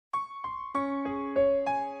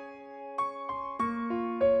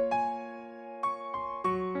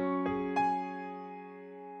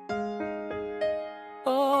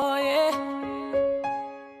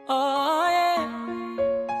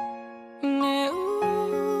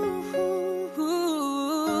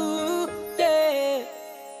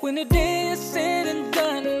When the day is said and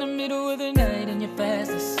done, in the middle of the night and you're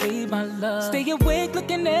fast asleep, my love, stay awake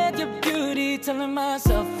looking at your beauty, telling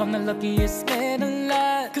myself I'm the luckiest man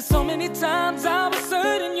alive. Cause so many times I was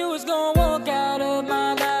certain you was gonna walk out of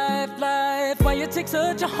my life. Why you take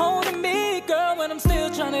such a hold of me, girl, when I'm still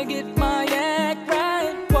trying to get my act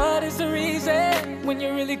right? What is the reason when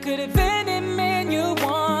you really could have been any man you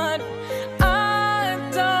want? I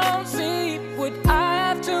don't see what I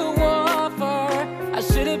have to offer. I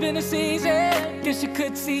should have been a season, guess you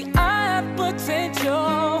could see I have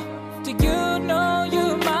potential. Do you know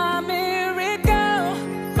you're my miracle?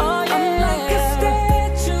 Oh yeah, I'm like a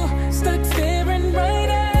statue, stuck staring right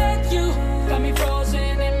at you. Got me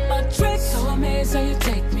frozen in my tracks, so amazed how you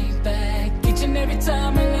take me back each and every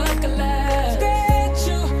time I look alive.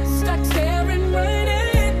 Statue, stuck staring right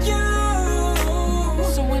at you.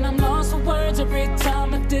 So when I'm lost for words every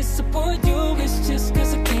time I disappoint you, it's just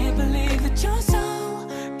cause I can't believe that you're so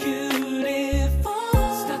beautiful.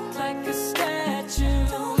 Stuck like a statue,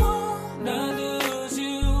 don't wanna lose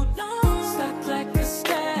you, no. Stuck like a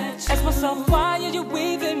statue. Ask myself, why are you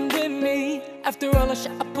weaving with me? After all the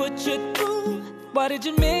shit I put you through, why did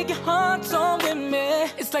you make your heart so with me?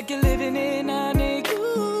 It's like you're living in a new.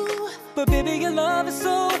 But baby, your love is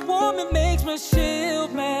so warm, it makes my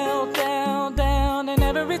shield melt down, down. And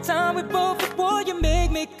every time we both at war, you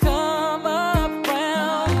make me come around.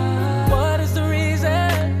 What is the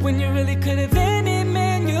reason when you really could have any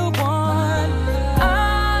man you want?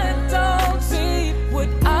 I don't see what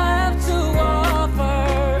I have to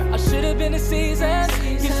offer. I should have been a season,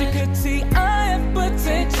 guess you could see I have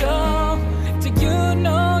potential. Do you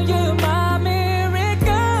know you're my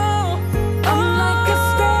miracle? I'm like a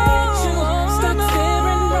statue, stuck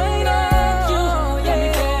staring right at you. Got me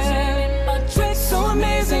frozen in my tracks, so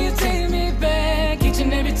amazing you take me back each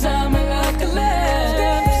and every time I look alive.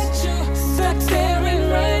 Statue, stuck staring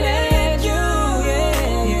right at you.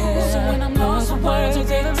 Yeah. So when I'm lost for words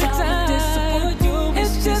every time I disappoint you,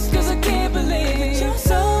 it's just cause I can't believe that you're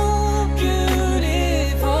so beautiful.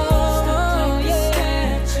 Yeah.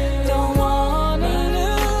 Don't wanna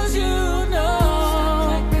lose you, no.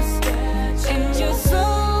 And you're so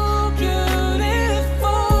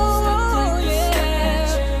beautiful.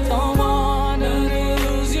 Yeah. Don't wanna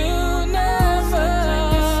lose you, never.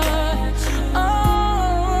 Oh,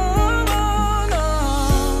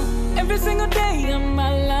 no. Every single day of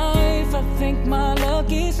my life, I thank my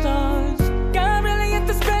lucky stars. God really had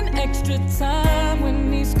to spend extra time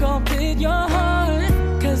when he sculpted your heart.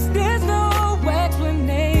 Cause there's no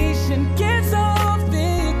explanation, can't solve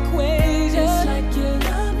the equation. It's like you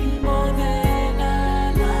love me more than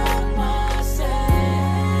I love myself.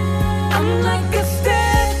 I'm like a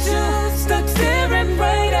statue, stuck staring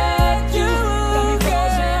right at you. Got me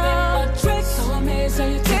frozen in my tracks, so amazed how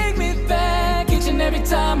you take me back each and every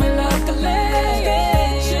time I look alive.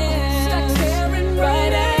 Stuck staring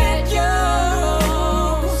right at you.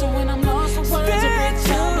 So when I'm lost for words every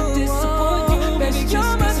time I disappoint you, baby,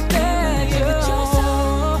 you're my statue.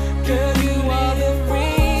 Girl, you are the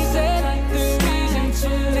reason to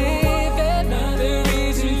live it, the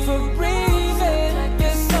reason for breathing.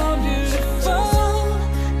 You're so beautiful,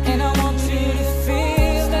 and I want you to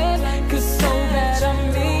feel that, cause so that I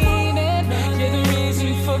mean it. You're the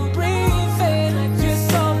reason for breathing. You're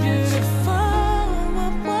so beautiful.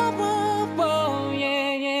 Whoa, whoa, whoa,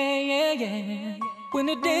 yeah, yeah, yeah, yeah. When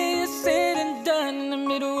the day is said and done, in the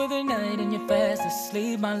middle of the night and you're fast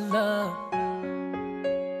asleep, my love,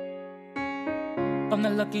 I'm the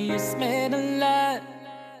luckiest man alive.